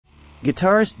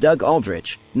Guitarist Doug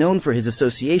ALDRICH, known for his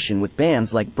association with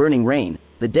bands like Burning Rain,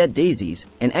 The Dead Daisies,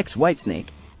 and Whitesnake,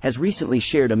 has recently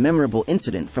shared a memorable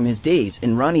incident from his days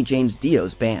in Ronnie James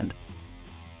Dio's band.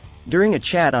 During a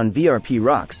chat on VRP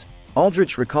Rocks,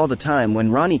 ALDRICH recalled a time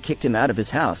when Ronnie kicked him out of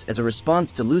his house as a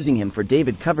response to losing him for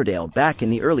David Coverdale back in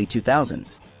the early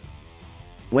 2000s.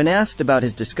 When asked about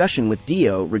his discussion with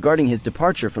Dio regarding his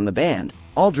departure from the band,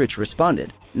 ALDRICH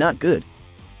responded, "Not good.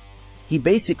 He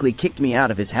basically kicked me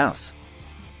out of his house.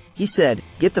 He said,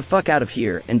 'Get the fuck out of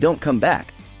here and don't come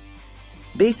back.'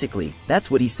 Basically,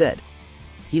 that's what he said.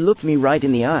 He looked me right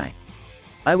in the eye.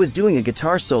 I was doing a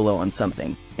guitar solo on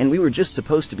something, and we were just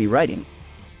supposed to be writing.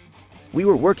 We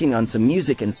were working on some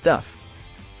music and stuff."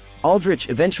 ALDRICH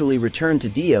eventually returned to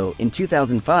Dio in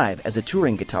 2005 as a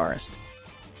touring guitarist.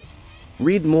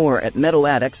 Read more at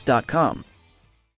metaladdicts.com.